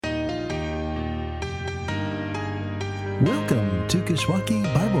Welcome to Kishwaukee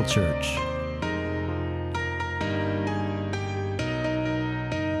Bible Church.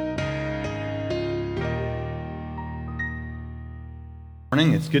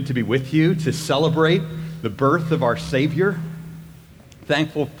 Morning. It's good to be with you to celebrate the birth of our Savior.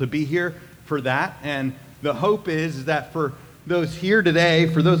 Thankful to be here for that. And the hope is that for those here today,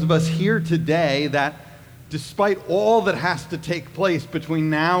 for those of us here today, that despite all that has to take place between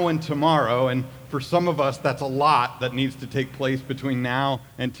now and tomorrow, and for some of us that's a lot that needs to take place between now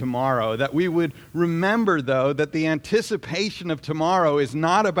and tomorrow, that we would remember, though, that the anticipation of tomorrow is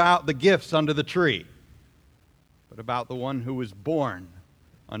not about the gifts under the tree, but about the one who was born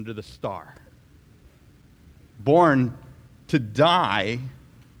under the star. Born to die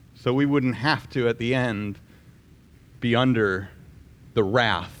so we wouldn't have to, at the end, be under the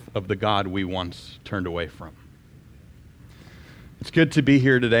wrath of the God we once turned away from. It's good to be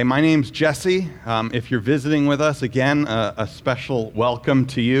here today. My name's Jesse. If you're visiting with us, again, a special welcome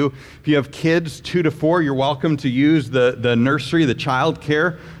to you. If you have kids 2 to 4, you're welcome to use the nursery, the child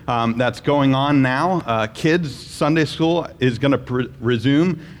care that's going on now. Kids Sunday school is going to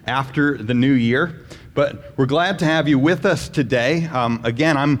resume after the new year. But we're glad to have you with us today.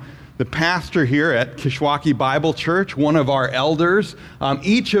 Again, I'm the pastor here at Kishwaukee Bible Church, one of our elders,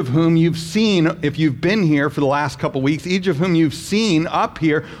 each of whom you've seen, if you've been here for the last couple weeks, each of whom you've seen up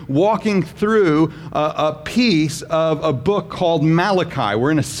here walking through a piece of a book called Malachi.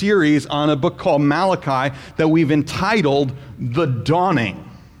 We're in a series on a book called Malachi that we've entitled The Dawning.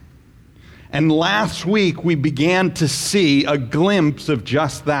 And last week we began to see a glimpse of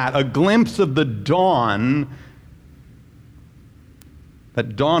just that, a glimpse of the dawn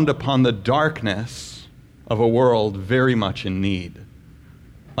that dawned upon the darkness of a world very much in need.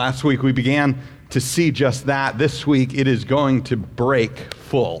 Last week we began to see just that. This week it is going to break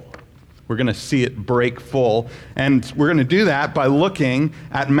full. We're going to see it break full. And we're going to do that by looking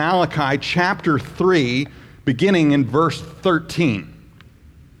at Malachi chapter 3, beginning in verse 13,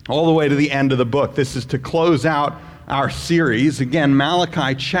 all the way to the end of the book. This is to close out our series. Again,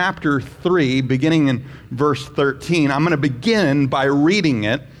 Malachi chapter 3, beginning in verse 13. I'm going to begin by reading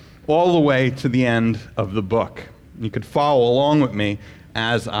it all the way to the end of the book. You could follow along with me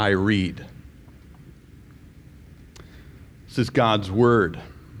as I read. This is God's word.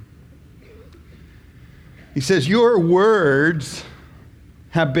 He says, "Your words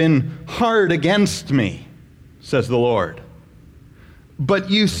have been hard against me, says the Lord.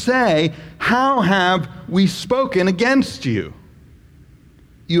 But you say, how have we spoken against you?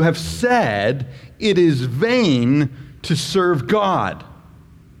 You have said, it is vain to serve God.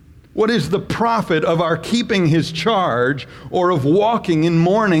 What is the profit of our keeping his charge or of walking in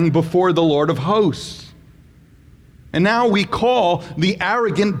mourning before the Lord of hosts? And now we call the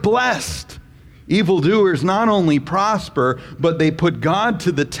arrogant blessed. Evildoers not only prosper, but they put God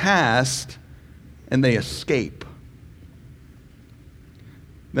to the test and they escape.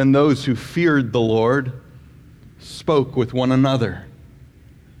 Then those who feared the Lord spoke with one another.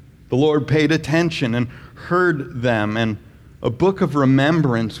 The Lord paid attention and heard them, and a book of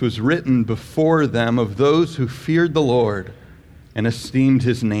remembrance was written before them of those who feared the Lord and esteemed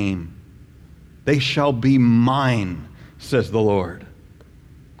his name. They shall be mine, says the Lord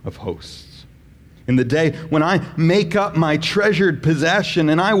of hosts, in the day when I make up my treasured possession,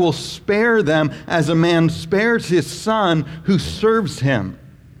 and I will spare them as a man spares his son who serves him.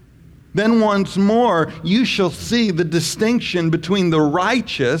 Then once more you shall see the distinction between the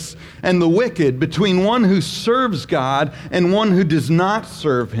righteous and the wicked, between one who serves God and one who does not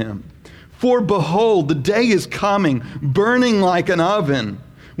serve him. For behold, the day is coming, burning like an oven,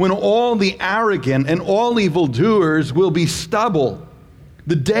 when all the arrogant and all evildoers will be stubble.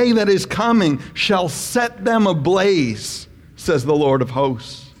 The day that is coming shall set them ablaze, says the Lord of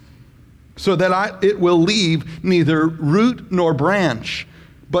hosts, so that it will leave neither root nor branch.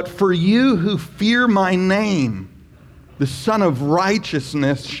 But for you who fear my name, the Son of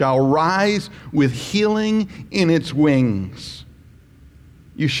Righteousness shall rise with healing in its wings.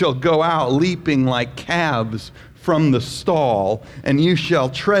 You shall go out leaping like calves from the stall, and you shall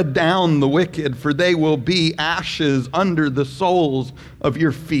tread down the wicked, for they will be ashes under the soles of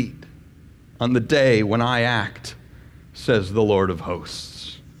your feet on the day when I act, says the Lord of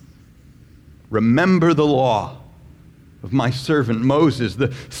hosts. Remember the law of my servant Moses,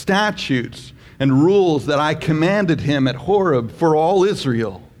 the statutes and rules that I commanded him at Horeb for all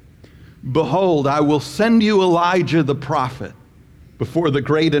Israel. Behold, I will send you Elijah the prophet before the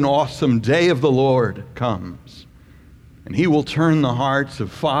great and awesome day of the Lord comes. And he will turn the hearts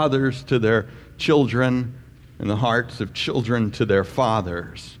of fathers to their children and the hearts of children to their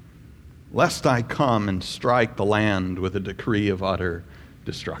fathers, lest I come and strike the land with a decree of utter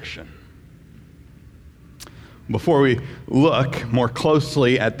destruction. Before we look more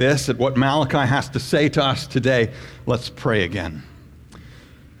closely at this, at what Malachi has to say to us today, let's pray again.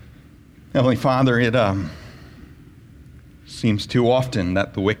 Heavenly Father, it seems too often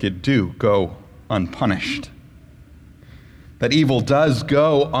that the wicked do go unpunished, that evil does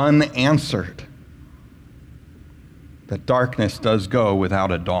go unanswered, that darkness does go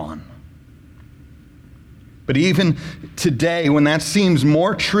without a dawn. But even today, when that seems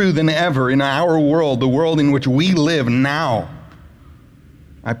more true than ever in our world, the world in which we live now,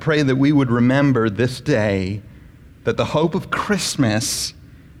 I pray that we would remember this day that the hope of Christmas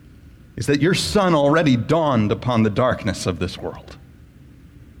is that your sun already dawned upon the darkness of this world.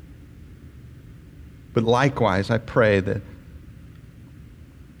 But likewise, I pray that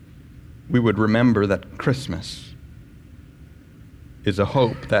we would remember that Christmas is a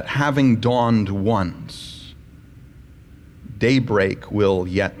hope that having dawned once, daybreak will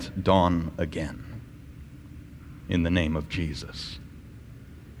yet dawn again. In the name of Jesus.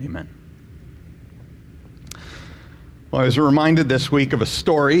 Amen. Well, I was reminded this week of a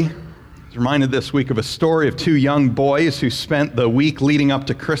story. I was reminded this week of a story of two young boys who spent the week leading up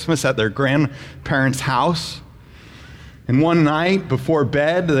to Christmas at their grandparents' house. And one night before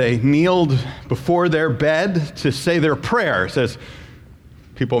bed, they kneeled before their bed to say their prayers, as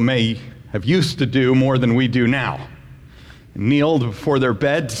people may have used to do more than we do now. Kneeled before their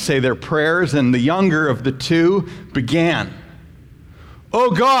bed to say their prayers, and the younger of the two began,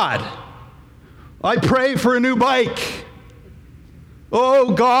 "Oh God, I pray for a new bike.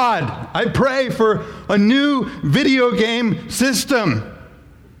 Oh God, I pray for a new video game system.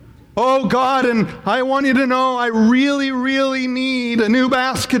 Oh God, and I want you to know I really, really need a new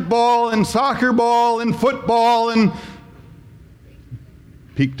basketball and soccer ball and football," and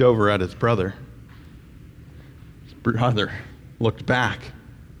peeked over at his brother. His brother looked back.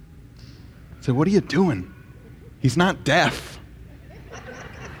 Said, "What are you doing? He's not deaf."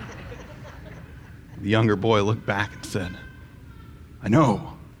 The younger boy looked back and said, "I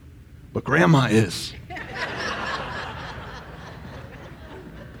know, but Grandma is."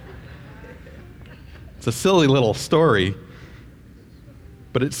 It's a silly little story,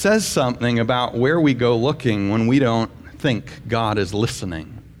 but it says something about where we go looking when we don't think God is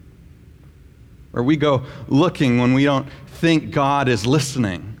listening. Where we go looking when we don't think God is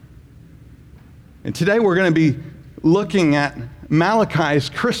listening. And today we're going to be looking at Malachi's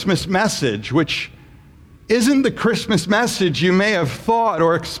Christmas message, which isn't the Christmas message you may have thought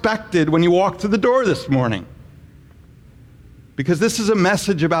or expected when you walked through the door this morning. Because this is a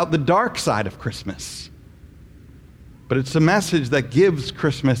message about the dark side of Christmas. But it's a message that gives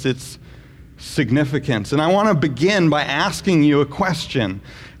Christmas its significance. And I want to begin by asking you a question.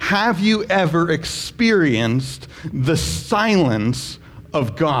 Have you ever experienced the silence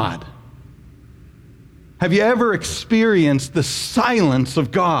of God? Have you ever experienced the silence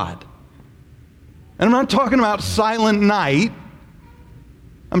of God? And I'm not talking about silent night.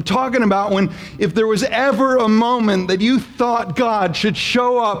 I'm talking about if there was ever a moment that you thought God should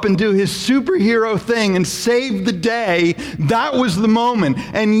show up and do his superhero thing and save the day, that was the moment.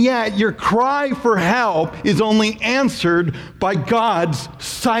 And yet your cry for help is only answered by God's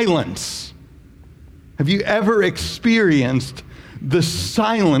silence. Have you ever experienced the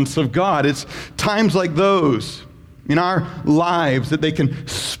silence of God? It's times like those in our lives that they can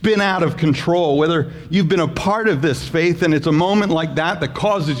spin out of control. Whether you've been a part of this faith and it's a moment like that that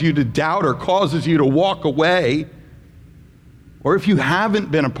causes you to doubt or causes you to walk away, or if you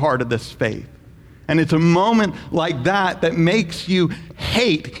haven't been a part of this faith and it's a moment like that that makes you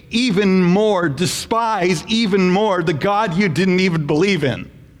hate even more, despise even more the God you didn't even believe in.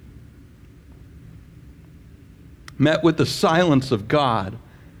 Met with the silence of God,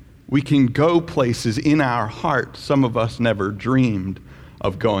 we can go places in our heart some of us never dreamed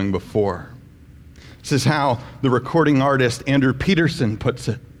of going before. This is how the recording artist Andrew Peterson puts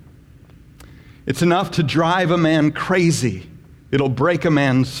it. It's enough to drive a man crazy. It'll break a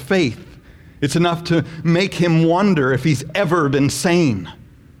man's faith. It's enough to make him wonder if he's ever been sane.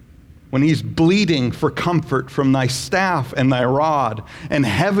 When he's bleeding for comfort from thy staff and thy rod, and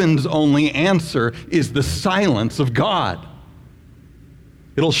heaven's only answer is the silence of God.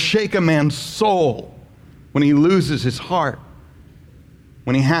 It'll shake a man's soul when he loses his heart,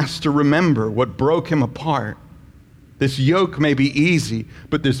 when he has to remember what broke him apart. This yoke may be easy,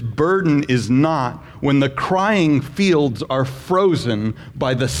 but this burden is not when the crying fields are frozen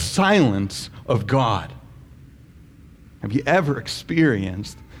by the silence of God. Have you ever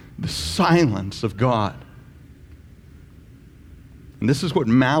experienced the silence of God? And this is what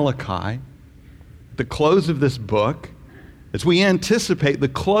Malachi, at the close of this book, as we anticipate the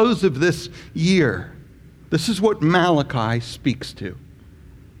close of this year, this is what Malachi speaks to.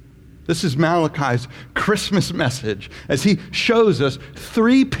 This is Malachi's Christmas message as he shows us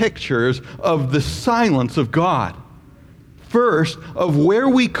three pictures of the silence of God. First, of where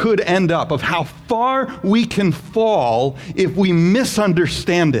we could end up, of how far we can fall if we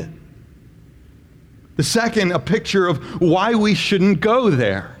misunderstand it. The second, a picture of why we shouldn't go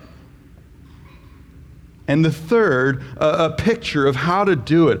there. And the third, a picture of how to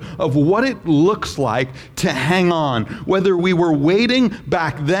do it, of what it looks like to hang on. Whether we were waiting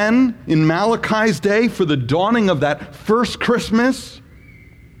back then in Malachi's day for the dawning of that first Christmas,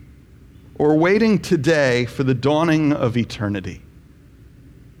 or waiting today for the dawning of eternity.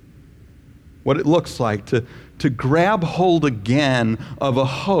 What it looks like to grab hold again of a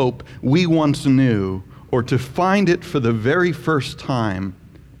hope we once knew, or to find it for the very first time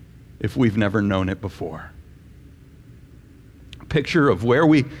if we've never known it before. A picture of where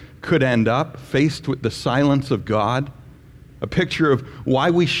we could end up faced with the silence of God. A picture of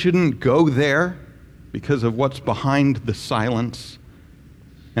why we shouldn't go there because of what's behind the silence.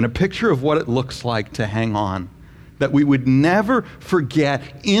 And a picture of what it looks like to hang on. That we would never forget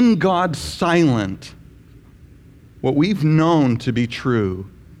in God's silence what we've known to be true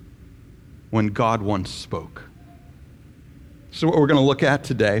when God once spoke. So what we're going to look at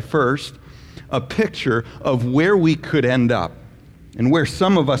today, first, a picture of where we could end up and where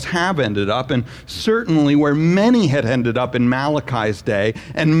some of us have ended up, and certainly where many had ended up in Malachi's day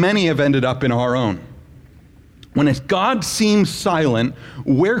and many have ended up in our own. When God seems silent,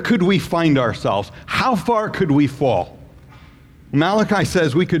 where could we find ourselves? How far could we fall? Malachi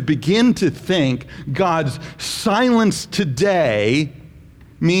says we could begin to think God's silence today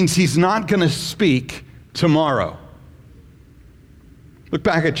means he's not going to speak tomorrow. Look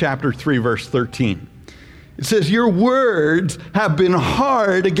back at chapter 3, verse 13. It says, "Your words have been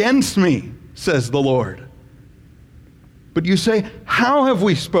hard against me, says the Lord. But you say, how have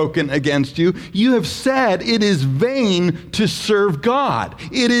we spoken against you? You have said it is vain to serve God.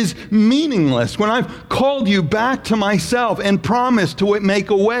 It is meaningless when I've called you back to myself and promised to make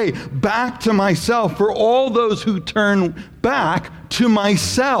a way back to myself for all those who turn back to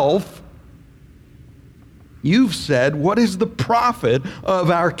myself. You've said, what is the profit of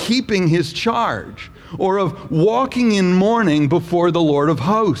our keeping his charge, or of walking in mourning before the Lord of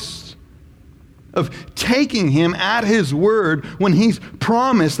hosts? Of taking him at his word when he's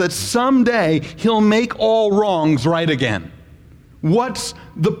promised that someday he'll make all wrongs right again. What's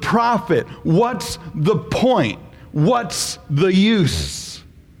the profit? What's the point? What's the use?"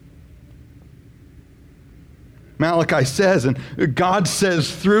 Malachi says, and God says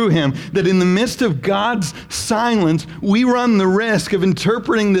through him, that in the midst of God's silence, we run the risk of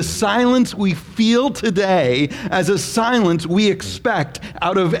interpreting the silence we feel today as a silence we expect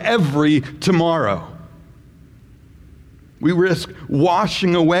out of every tomorrow. We risk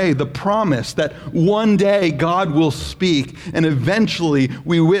washing away the promise that one day God will speak, and eventually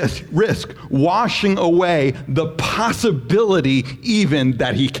we risk washing away the possibility even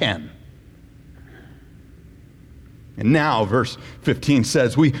that he can. And now, verse 15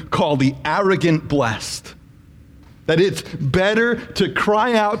 says, we call the arrogant blessed. That it's better to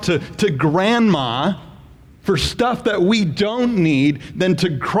cry out to grandma for stuff that we don't need than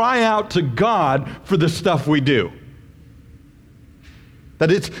to cry out to God for the stuff we do.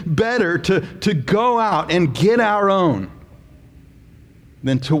 That it's better to go out and get our own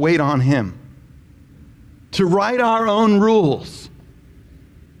than to wait on him. To write our own rules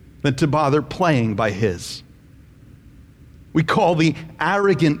than to bother playing by his. We call the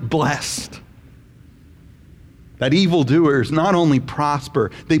arrogant blessed. That evildoers not only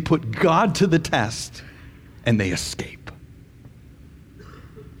prosper, they put God to the test and they escape.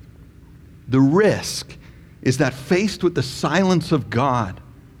 The risk is that faced with the silence of God,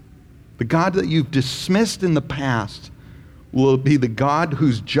 the God that you've dismissed in the past will be the God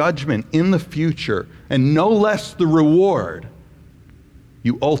whose judgment in the future, and no less the reward,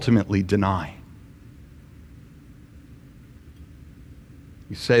 you ultimately deny.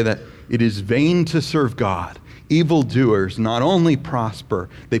 You say that it is vain to serve God. Evildoers not only prosper,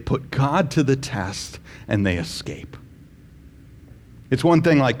 they put God to the test and they escape. It's one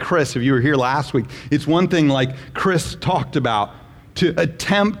thing, like Chris, if you were here last week, it's one thing like Chris talked about, to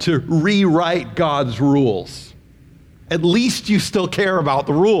attempt to rewrite God's rules. At least you still care about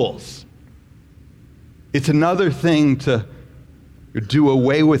the rules. It's another thing to do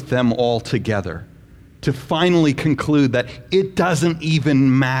away with them altogether. To finally conclude that it doesn't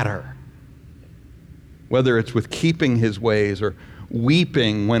even matter. Whether it's with keeping his ways or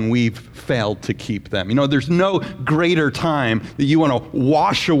weeping when we've failed to keep them. You know, there's no greater time that you want to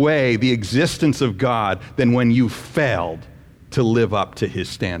wash away the existence of God than when you failed to live up to his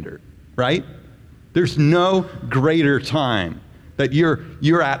standard, right? There's no greater time that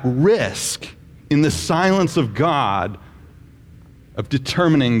you're at risk in the silence of God of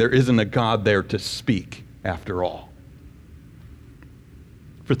determining there isn't a God there to speak after all.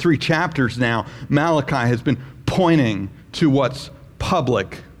 For 3 chapters now, Malachi has been pointing to what's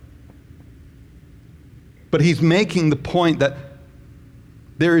public. But he's making the point that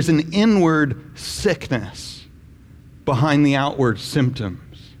there is an inward sickness behind the outward symptoms.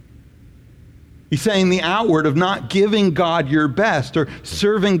 He's saying the outward of not giving God your best or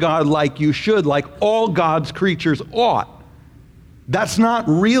serving God like you should, like all God's creatures ought. That's not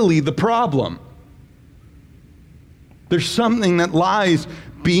really the problem. There's something that lies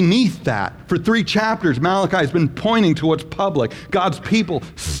beneath that. For 3 chapters, Malachi has been pointing to what's public. God's people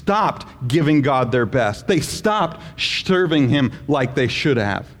stopped giving God their best. They stopped serving him like they should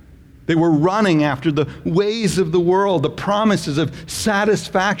have. They were running after the ways of the world, the promises of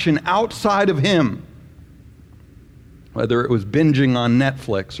satisfaction outside of him. Whether it was binging on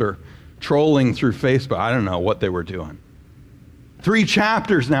Netflix or trolling through Facebook, I don't know what they were doing. 3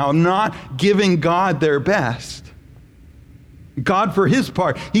 chapters now of not giving God their best. God, for his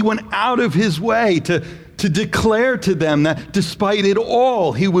part, he went out of his way to declare to them that despite it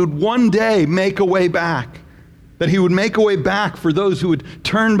all, he would one day make a way back. That he would make a way back for those who would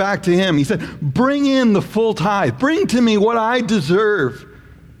turn back to him. He said, bring in the full tithe. Bring to me what I deserve.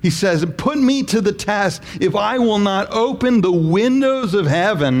 He says, put me to the test if I will not open the windows of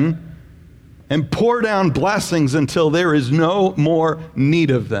heaven and pour down blessings until there is no more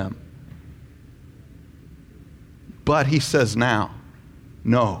need of them. But he says now,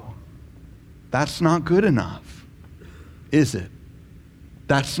 no, that's not good enough, is it?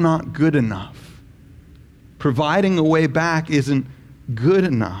 That's not good enough. Providing a way back isn't good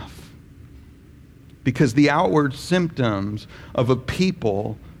enough because the outward symptoms of a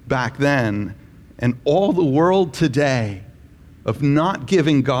people back then and all the world today of not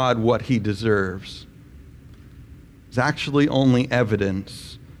giving God what he deserves is actually only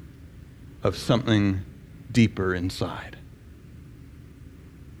evidence of something deeper inside.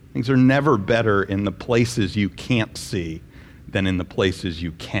 Things are never better in the places you can't see than in the places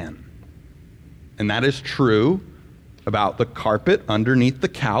you can. And that is true about the carpet underneath the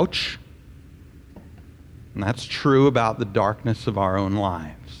couch. And that's true about the darkness of our own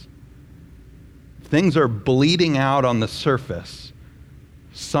lives. If things are bleeding out on the surface,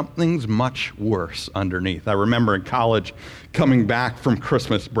 something's much worse underneath. I remember in college coming back from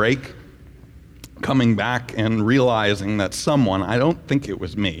Christmas break, coming back and realizing that someone, I don't think it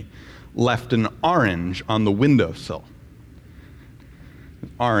was me, left an orange on the windowsill.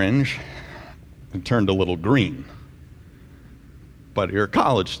 Orange, it turned a little green. But you're a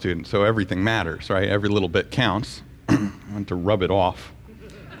college student, so everything matters, right? Every little bit counts. I went to rub it off.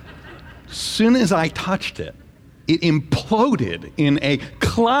 As soon as I touched it, it imploded in a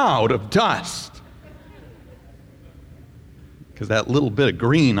cloud of dust. Because that little bit of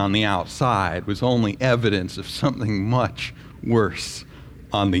green on the outside was only evidence of something much worse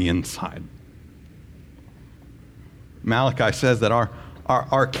on the inside. Malachi says that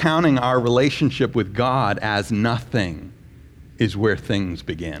our counting our relationship with God as nothing is where things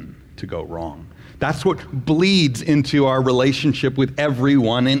begin to go wrong. That's what bleeds into our relationship with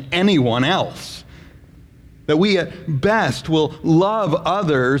everyone and anyone else. That we at best will love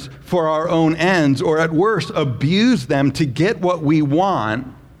others for our own ends, or at worst abuse them to get what we want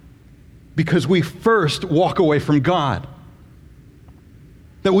because we first walk away from God.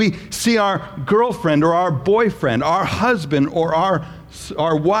 That we see our girlfriend or our boyfriend, our husband or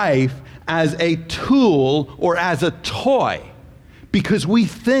our wife as a tool or as a toy because we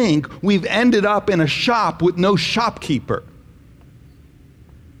think we've ended up in a shop with no shopkeeper.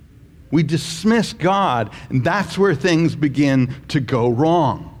 We dismiss God, and that's where things begin to go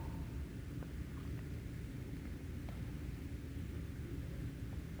wrong.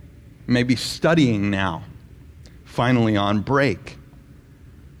 Maybe studying now, finally on break.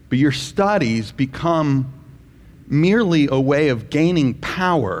 But your studies become merely a way of gaining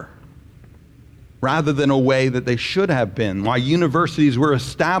power rather than a way that they should have been. Why universities were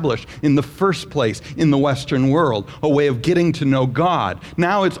established in the first place in the Western world, a way of getting to know God.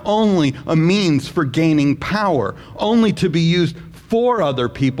 Now it's only a means for gaining power, only to be used for other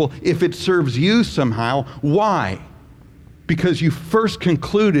people if it serves you somehow. Why? Because you first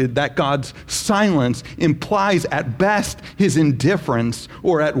concluded that God's silence implies at best his indifference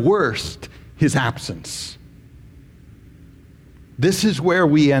or at worst his absence. This is where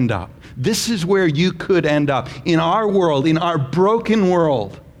we end up. This is where you could end up in our world, in our broken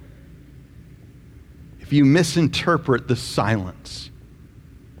world, if you misinterpret the silence.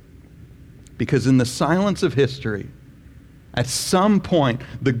 Because in the silence of history, at some point,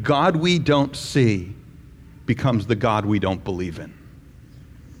 the God we don't see becomes the God we don't believe in.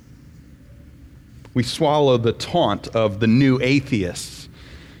 We swallow the taunt of the new atheists,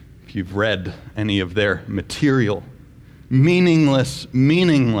 if you've read any of their material. Meaningless,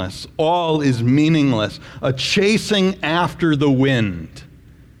 meaningless, all is meaningless, a chasing after the wind,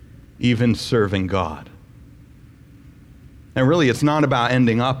 even serving God. And really, it's not about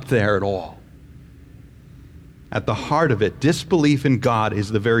ending up there at all. At the heart of it, disbelief in God is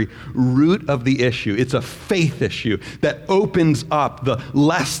the very root of the issue. It's a faith issue that opens up the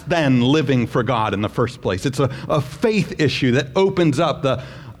less than living for God in the first place. It's a faith issue that opens up the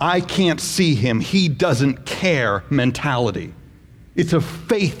I can't see him, he doesn't care mentality. It's a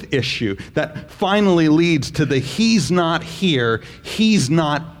faith issue that finally leads to the he's not here, he's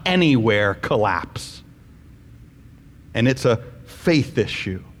not anywhere collapse. And it's a faith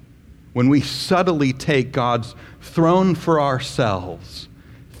issue when we subtly take God's throne for ourselves,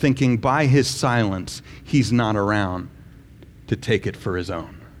 thinking by his silence he's not around to take it for his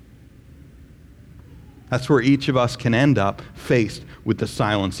own. That's where each of us can end up faced with the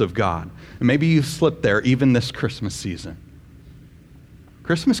silence of God. And maybe you've slipped there even this Christmas season.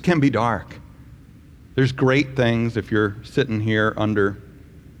 Christmas can be dark. There's great things if you're sitting here under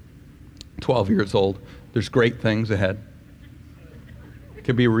 12 years old. There's great things ahead. It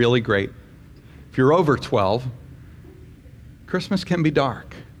can be really great. If you're over 12, Christmas can be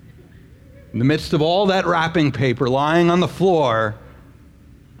dark. In the midst of all that wrapping paper lying on the floor,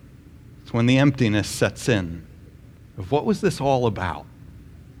 it's when the emptiness sets in. Of what was this all about?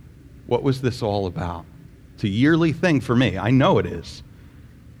 What was this all about? It's a yearly thing for me. I know it is.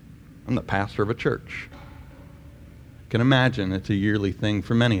 I'm the pastor of a church. I can imagine it's a yearly thing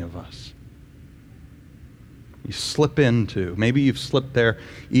for many of us. You slip into, maybe you've slipped there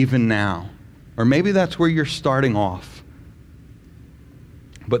even now, or maybe that's where you're starting off.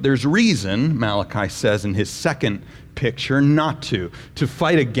 But there's reason, Malachi says in his second picture, not to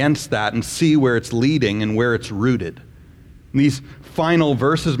fight against that and see where it's leading and where it's rooted. In these final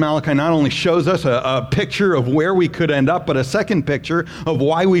verses, Malachi not only shows us a picture of where we could end up, but a second picture of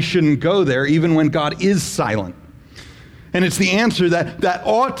why we shouldn't go there even when God is silent. And it's the answer that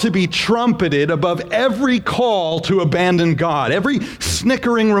ought to be trumpeted above every call to abandon God. Every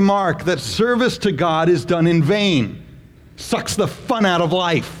snickering remark that service to God is done in vain sucks the fun out of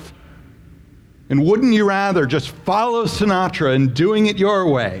life. And wouldn't you rather just follow Sinatra and doing it your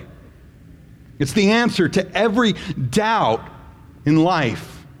way? It's the answer to every doubt in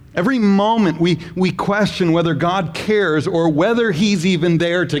life. Every moment we question whether God cares or whether he's even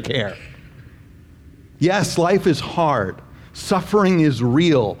there to care. Yes, life is hard. Suffering is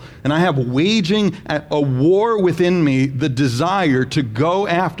real. And I have waging a war within me the desire to go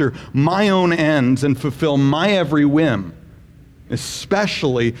after my own ends and fulfill my every whim,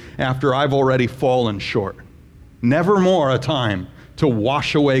 especially after I've already fallen short. Never more a time to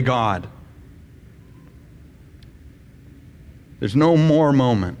wash away God. There's no more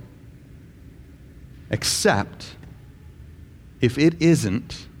moment, except if it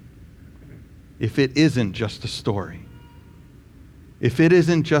isn't just a story. If it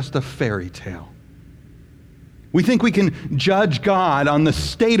isn't just a fairy tale. We think we can judge God on the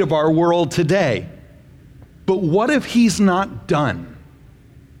state of our world today. But what if he's not done?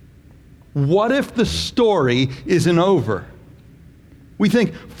 What if the story isn't over? We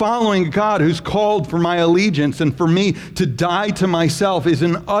think following God who's called for my allegiance and for me to die to myself is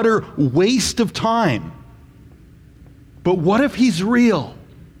an utter waste of time. But what if he's real?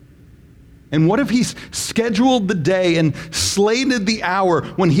 And what if he's scheduled the day and slated the hour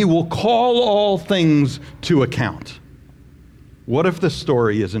when he will call all things to account? What if the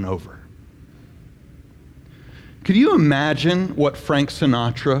story isn't over? Could you imagine what Frank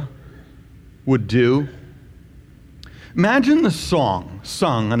Sinatra would do? Imagine the song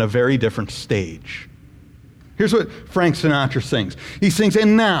sung on a very different stage. Here's what Frank Sinatra sings. He sings,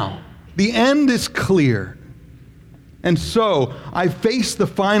 "And now, the end is clear. And so I face the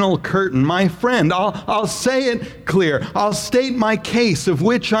final curtain. My friend, I'll say it clear. I'll state my case of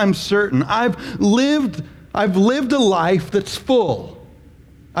which I'm certain. I've lived a life that's full.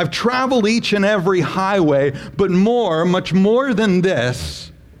 I've traveled each and every highway, but much more than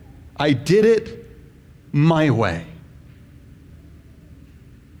this, I did it my way."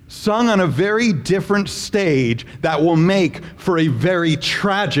 Sung on a very different stage that will make for a very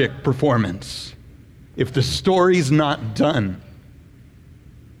tragic performance if the story's not done.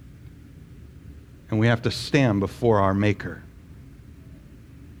 and we have to stand before our Maker.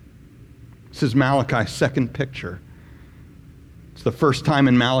 This is Malachi's second picture. It's the first time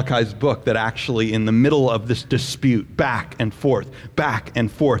in Malachi's book that actually in the middle of this dispute, back and forth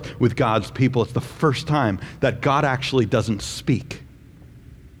with God's people, it's the first time that God actually doesn't speak.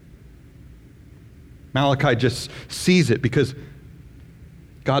 Malachi just sees it because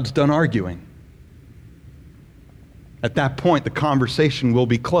God's done arguing. At that point, the conversation will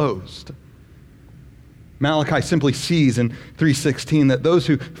be closed. Malachi simply sees in 3:16 that those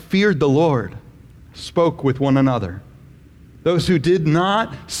who feared the Lord spoke with one another. Those who did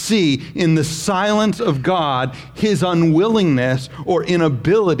not see in the silence of God his unwillingness or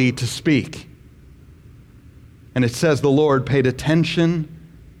inability to speak. And it says the Lord paid attention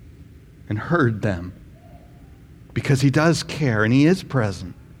and heard them because he does care and he is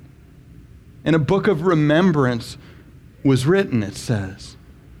present. And a book of remembrance was written, it says,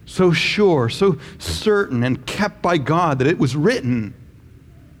 so sure, so certain, and kept by God that it was written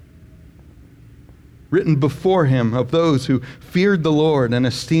before him of those who feared the Lord and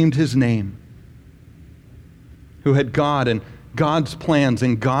esteemed his name, who had God and God's plans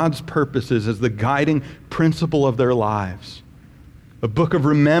and God's purposes as the guiding principle of their lives. A book of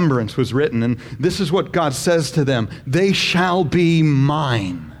remembrance was written, and this is what God says to them: they shall be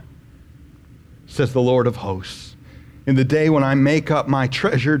mine, says the Lord of hosts, in the day when I make up my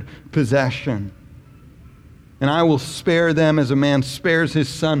treasured possession. And I will spare them as a man spares his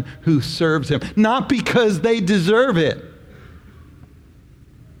son who serves him. Not because they deserve it,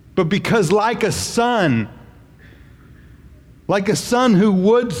 but because like a son who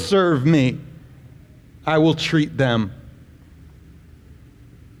would serve me, I will treat them.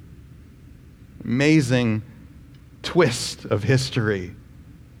 Amazing twist of history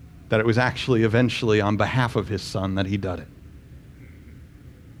that it was actually eventually on behalf of his son that he did it.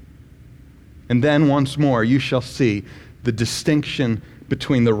 And then once more you shall see the distinction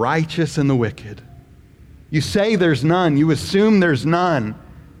between the righteous and the wicked. You say there's none. You assume there's none.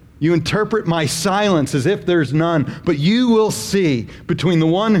 You interpret my silence as if there's none. But you will see between the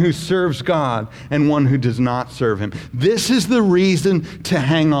one who serves God and one who does not serve him. This is the reason to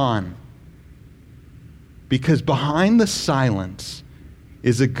hang on. Because behind the silence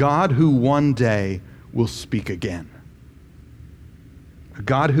is a God who one day will speak again. A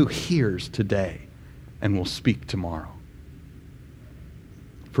God who hears today and will speak tomorrow.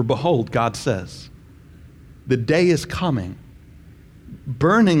 For behold, God says, the day is coming,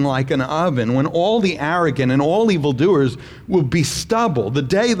 burning like an oven, when all the arrogant and all evildoers will be stubble. The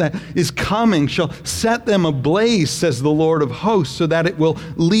day that is coming shall set them ablaze, says the Lord of hosts, so that it will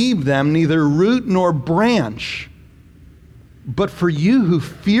leave them neither root nor branch. But for you who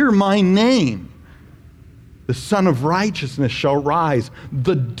fear my name, the Son of Righteousness shall rise,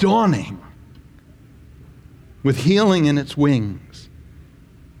 the dawning, with healing in its wings.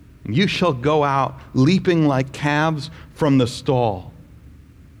 And you shall go out leaping like calves from the stall.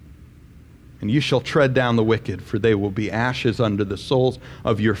 And you shall tread down the wicked, for they will be ashes under the soles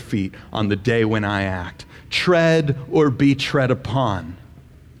of your feet on the day when I act. Tread or be tread upon.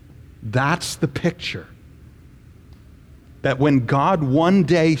 That's the picture. That when God one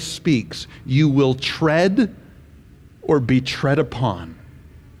day speaks, you will tread or be tread upon.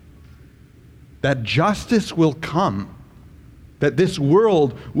 That justice will come. That this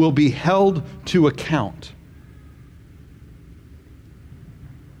world will be held to account.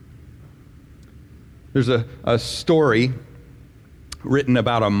 There's a story written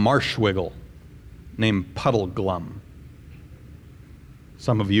about a marshwiggle named Puddleglum.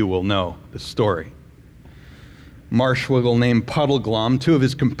 Some of you will know the story. Marshwiggle named Puddleglum, two of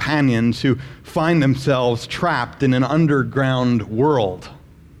his companions who find themselves trapped in an underground world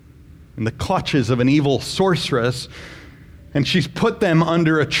in the clutches of an evil sorceress, and she's put them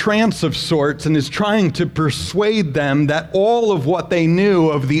under a trance of sorts and is trying to persuade them that all of what they knew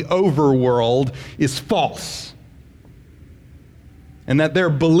of the overworld is false, and that their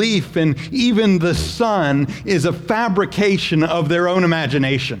belief in even the sun is a fabrication of their own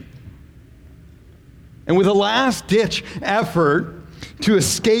imagination. And with a last-ditch effort to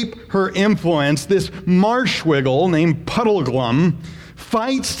escape her influence, this marshwiggle named Puddleglum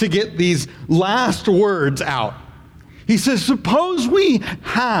fights to get these last words out. He says, suppose we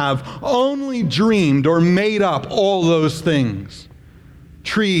have only dreamed or made up all those things.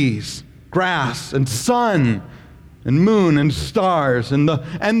 Trees, grass, and sun, and moon, and stars, and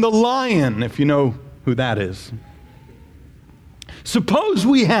the lion, if you know who that is. Suppose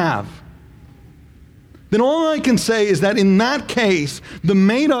we have. Then all I can say is that in that case, the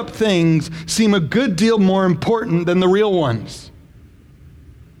made-up things seem a good deal more important than the real ones.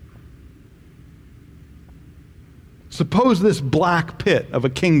 Suppose this black pit of a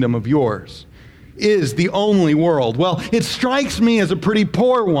kingdom of yours is the only world. Well, it strikes me as a pretty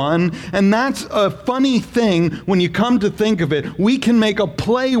poor one, and that's a funny thing when you come to think of it. We can make a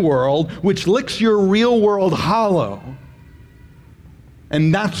play world which licks your real world hollow.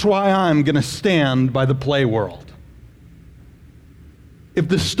 And that's why I'm going to stand by the play world. If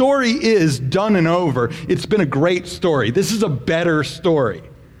the story is done and over, it's been a great story. This is a better story.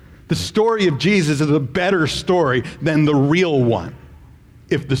 The story of Jesus is a better story than the real one,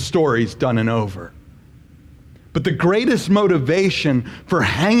 if the story's done and over. But the greatest motivation for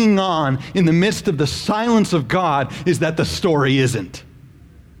hanging on in the midst of the silence of God is that the story isn't.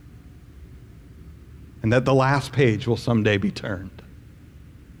 And that the last page will someday be turned.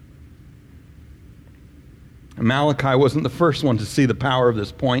 And Malachi wasn't the first one to see the power of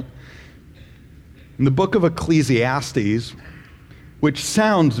this point. In the book of Ecclesiastes, which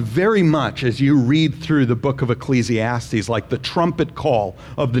sounds very much, as you read through the book of Ecclesiastes, like the trumpet call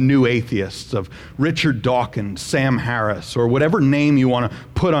of the new atheists, of Richard Dawkins, Sam Harris, or whatever name you want to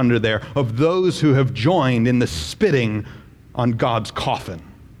put under there, of those who have joined in the spitting on God's coffin.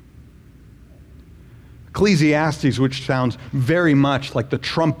 Ecclesiastes, which sounds very much like the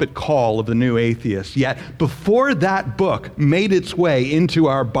trumpet call of the new atheist. Yet, before that book made its way into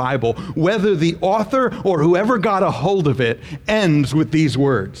our Bible, whether the author or whoever got a hold of it ends with these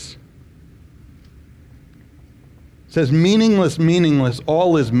words. It says, meaningless, meaningless,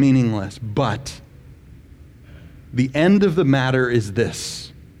 all is meaningless, but the end of the matter is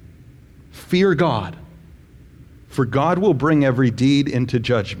this: fear God, for God will bring every deed into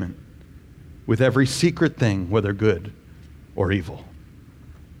judgment, with every secret thing, whether good or evil.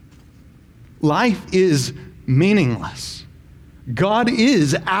 Life is meaningless. God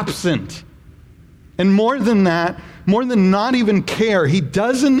is absent. And more than that, more than not even care, he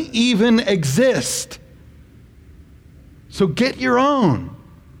doesn't even exist. So get your own.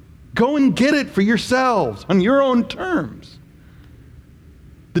 Go and get it for yourselves on your own terms.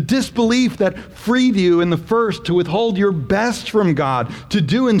 The disbelief that freed you in the first to withhold your best from God, to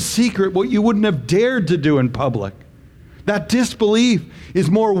do in secret what you wouldn't have dared to do in public. That disbelief is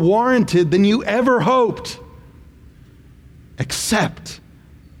more warranted than you ever hoped. Except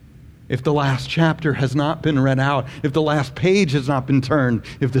if the last chapter has not been read out, if the last page has not been turned,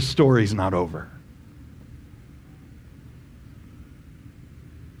 if the story's not over.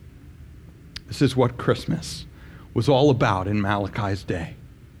 This is what Christmas was all about in Malachi's day.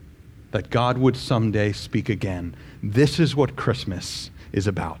 That God would someday speak again. This is what Christmas is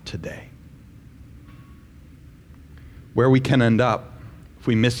about today. Where we can end up if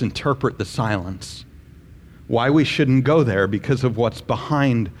we misinterpret the silence. Why we shouldn't go there because of what's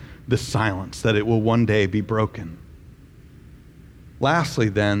behind the silence, that it will one day be broken. Lastly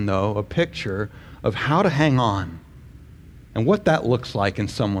then, though, a picture of how to hang on and what that looks like in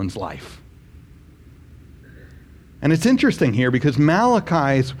someone's life. And it's interesting here because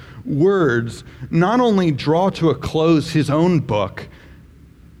Malachi's words not only draw to a close his own book,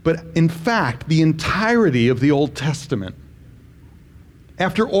 but in fact, the entirety of the Old Testament.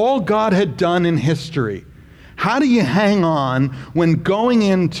 After all God had done in history, how do you hang on when going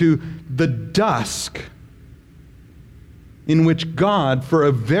into the dusk in which God, for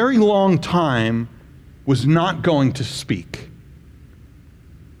a very long time, was not going to speak?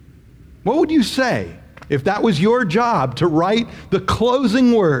 What would you say if that was your job to write the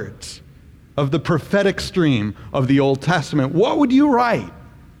closing words of the prophetic stream of the Old Testament? What would you write?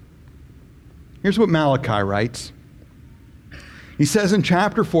 Here's what Malachi writes. He says in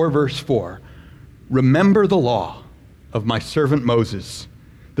chapter 4, verse 4, remember the law of my servant Moses,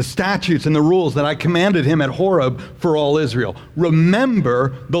 the statutes and the rules that I commanded him at Horeb for all Israel.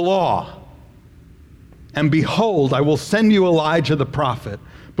 Remember the law. And behold, I will send you Elijah the prophet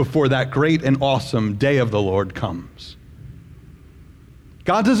before that great and awesome day of the Lord comes.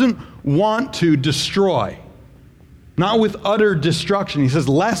 God doesn't want to destroy, not with utter destruction. He says,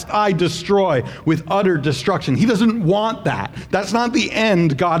 lest I destroy with utter destruction. He doesn't want that. That's not the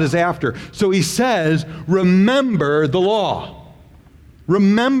end God is after. So he says, remember the law.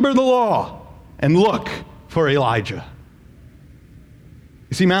 Remember the law and look for Elijah.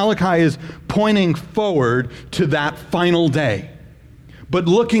 You see, Malachi is pointing forward to that final day. But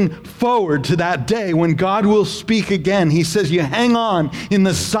looking forward to that day when God will speak again, he says you hang on in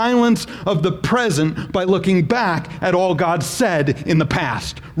the silence of the present by looking back at all God said in the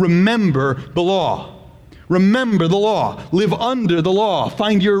past. Remember the law. Remember the law. Live under the law.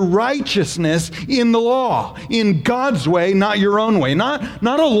 Find your righteousness in the law, in God's way, not your own way. Not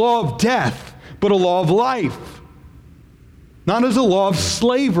a law of death, but a law of life. Not as a law of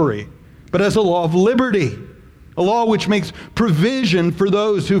slavery, but as a law of liberty. A law which makes provision for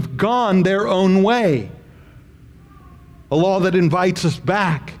those who've gone their own way. A law that invites us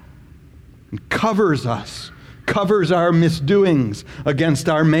back and covers us, covers our misdoings against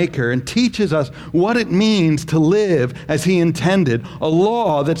our Maker, and teaches us what it means to live as He intended. A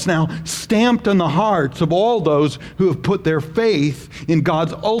law that's now stamped on the hearts of all those who have put their faith in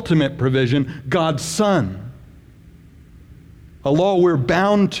God's ultimate provision, God's Son. A law we're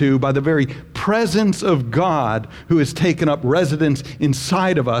bound to by the very presence of God who has taken up residence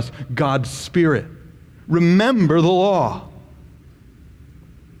inside of us, God's Spirit. Remember the law.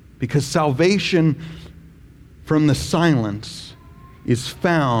 Because salvation from the silence is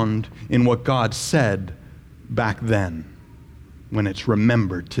found in what God said back then, when it's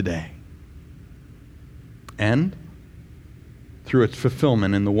remembered today. And through its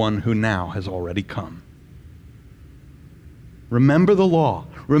fulfillment in the one who now has already come. Remember the law.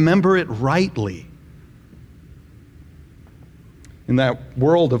 Remember it rightly. In that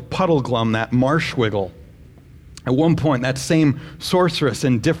world of Puddleglum, that marshwiggle, at one point that same sorceress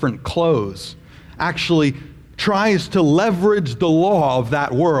in different clothes actually tries to leverage the law of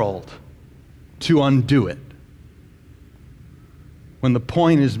that world to undo it. When the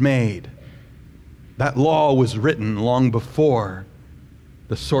point is made, that law was written long before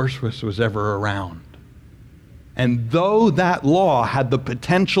the sorceress was ever around. And though that law had the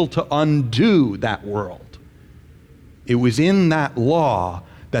potential to undo that world, it was in that law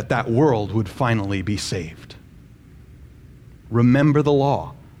that that world would finally be saved. Remember the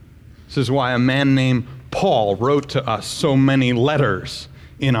law. This is why a man named Paul wrote to us so many letters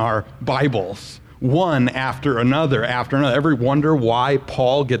in our Bibles, one after another after another. Ever wonder why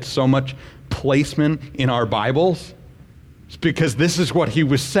Paul gets so much placement in our Bibles? It's because this is what he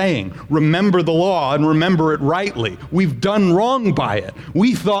was saying. Remember the law and remember it rightly. We've done wrong by it.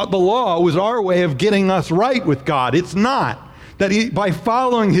 We thought the law was our way of getting us right with God. It's not. That by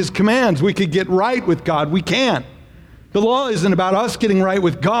following His commands we could get right with God. We can't. The law isn't about us getting right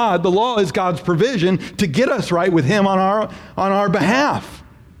with God. The law is God's provision to get us right with Him on our behalf.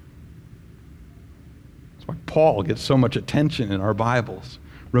 That's why Paul gets so much attention in our Bibles.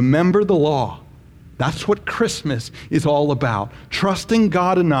 Remember the law. That's what Christmas is all about. Trusting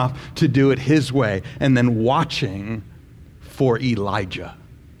God enough to do it His way and then watching for Elijah.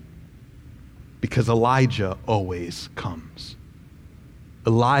 Because Elijah always comes.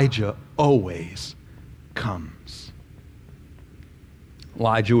 Elijah always comes.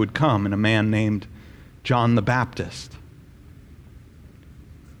 Elijah would come in a man named John the Baptist.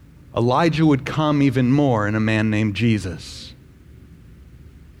 Elijah would come even more in a man named Jesus.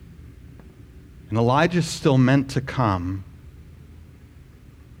 And Elijah's still meant to come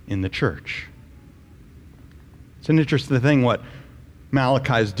in the church. It's an interesting thing what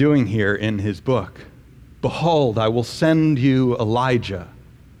Malachi is doing here in his book. Behold, I will send you Elijah.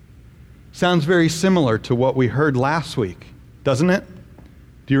 Sounds very similar to what we heard last week, doesn't it?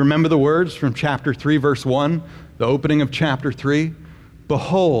 Do you remember the words from chapter 3, verse 1, the opening of chapter 3?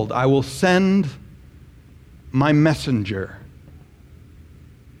 Behold, I will send my messenger.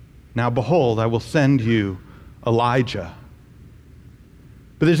 Now behold, I will send you Elijah.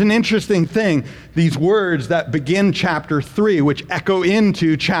 But there's an interesting thing. These words that begin chapter 3, which echo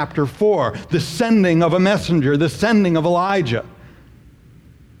into chapter 4, the sending of a messenger, the sending of Elijah.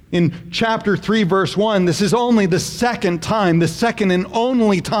 In chapter 3, verse 1, this is only the second time, the second and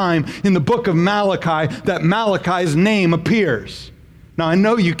only time in the book of Malachi that Malachi's name appears. Now, I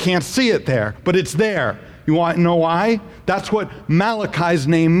know you can't see it there, but it's there. You want to know why? That's what Malachi's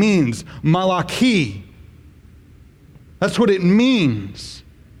name means, Malachi. That's what it means.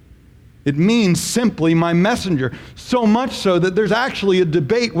 It means simply my messenger. So much so that there's actually a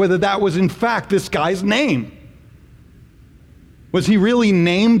debate whether that was in fact this guy's name. Was he really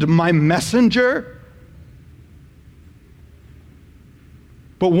named my messenger?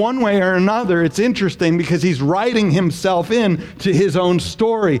 But one way or another, it's interesting because he's writing himself in to his own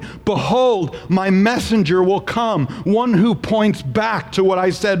story. Behold, my messenger will come, one who points back to what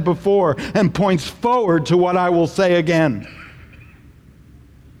I said before and points forward to what I will say again.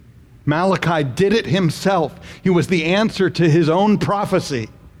 Malachi did it himself. He was the answer to his own prophecy.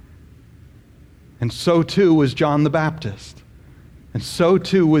 And so too was John the Baptist. And so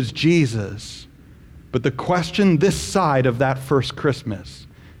too was Jesus. But the question this side of that first Christmas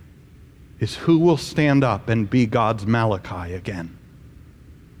is who will stand up and be God's Malachi again?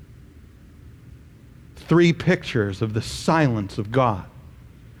 3 pictures of the silence of God,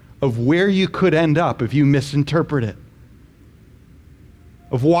 of where you could end up if you misinterpret it,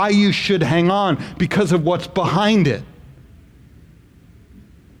 of why you should hang on because of what's behind it,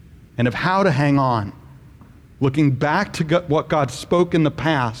 and of how to hang on looking back to what God spoke in the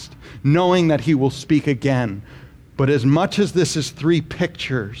past, knowing that he will speak again. But as much as this is three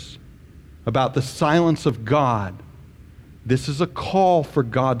pictures about the silence of God, this is a call for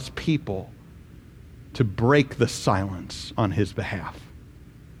God's people to break the silence on his behalf.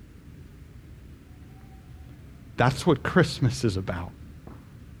 That's what Christmas is about.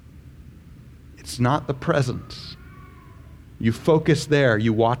 It's not the presents. You focus there,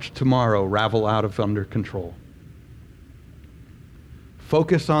 you watch tomorrow ravel out of under control.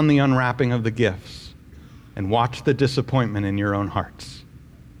 Focus on the unwrapping of the gifts and watch the disappointment in your own hearts.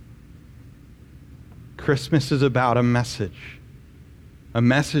 Christmas is about a message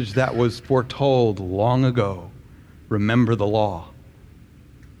that was foretold long ago. Remember the law.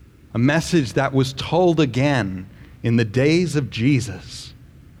 A message that was told again in the days of Jesus.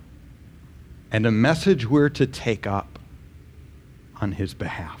 And a message we're to take up on his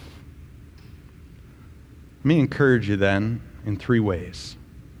behalf. Let me encourage you then in three ways.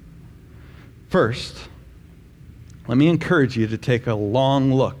 First, let me encourage you to take a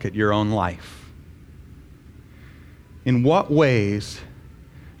long look at your own life. In what ways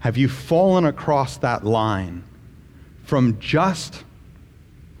have you fallen across that line from just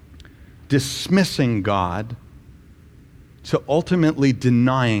dismissing God to ultimately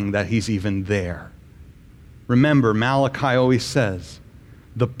denying that he's even there? Remember, Malachi always says,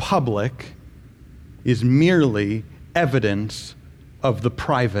 the public is merely evidence of the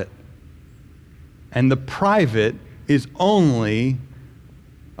private. And the private is only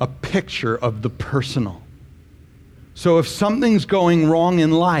a picture of the personal. So if something's going wrong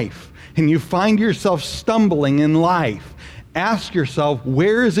in life and you find yourself stumbling in life, ask yourself,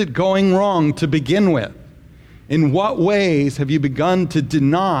 where is it going wrong to begin with? In what ways have you begun to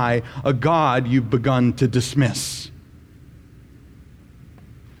deny a God you've begun to dismiss?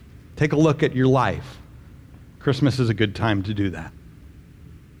 Take a look at your life. Christmas is a good time to do that.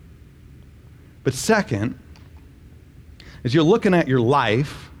 But second, as you're looking at your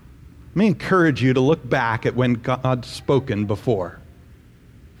life, let me encourage you to look back at when God's spoken before.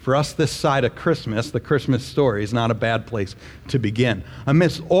 For us this side of Christmas, the Christmas story is not a bad place to begin.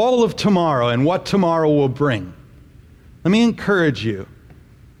 Amidst all of tomorrow and what tomorrow will bring, let me encourage you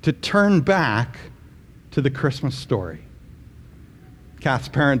to turn back to the Christmas story. Kath's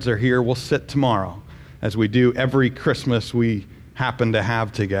parents are here. We'll sit tomorrow, as we do every Christmas we happen to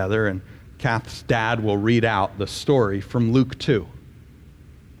have together, and Kath's dad will read out the story from Luke 2.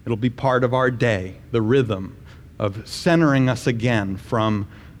 It'll be part of our day, the rhythm of centering us again from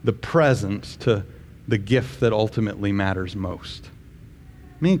the presents to the gift that ultimately matters most.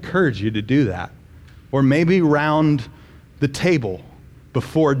 Let me encourage you to do that. Or maybe round the table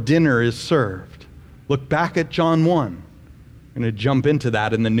before dinner is served. Look back at John 1. I'm going to jump into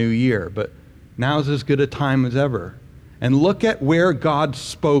that in the new year, but now's as good a time as ever. And look at where God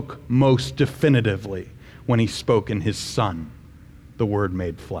spoke most definitively when he spoke in his Son, the Word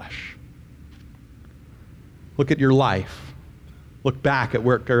made flesh. Look at your life. Look back at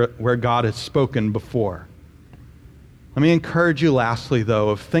where God has spoken before. Let me encourage you lastly,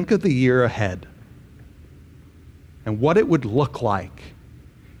 though, think of the year ahead and what it would look like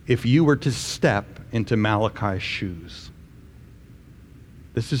if you were to step into Malachi's shoes.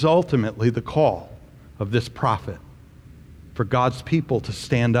 This is ultimately the call of this prophet, for God's people to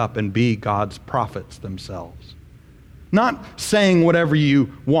stand up and be God's prophets themselves. Not saying whatever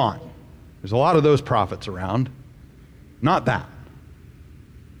you want. There's a lot of those prophets around. Not that.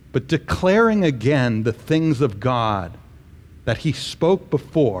 But declaring again the things of God that he spoke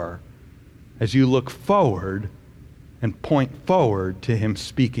before as you look forward and point forward to him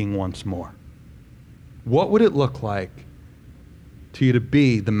speaking once more. What would it look like to you to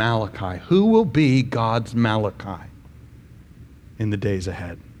be the Malachi? Who will be God's Malachi in the days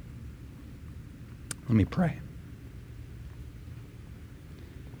ahead? Let me pray.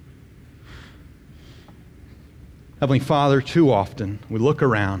 Heavenly Father, too often we look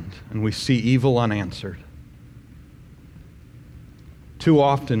around and we see evil unanswered. Too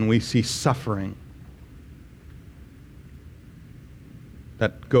often we see suffering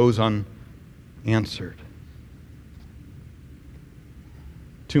that goes unanswered.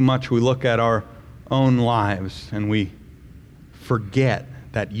 Too much we look at our own lives and we forget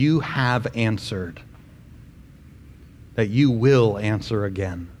that you have answered, that you will answer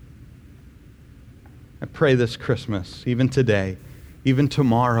again. I pray this Christmas, even today, even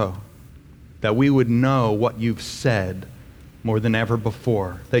tomorrow, that we would know what you've said more than ever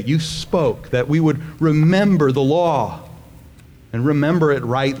before, that you spoke, that we would remember the law and remember it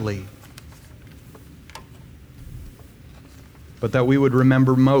rightly, but that we would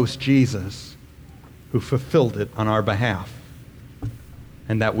remember most Jesus who fulfilled it on our behalf,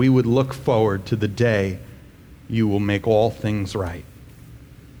 and that we would look forward to the day you will make all things right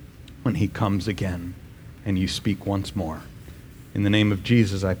when he comes again and you speak once more. In the name of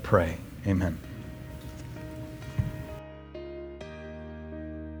Jesus, I pray. Amen.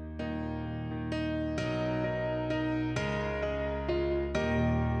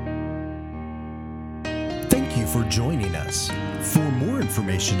 Thank you for joining us. For more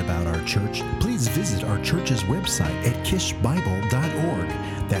information about our church, please visit our church's website at kishbible.org.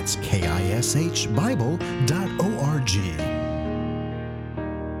 That's KISH Bible.org.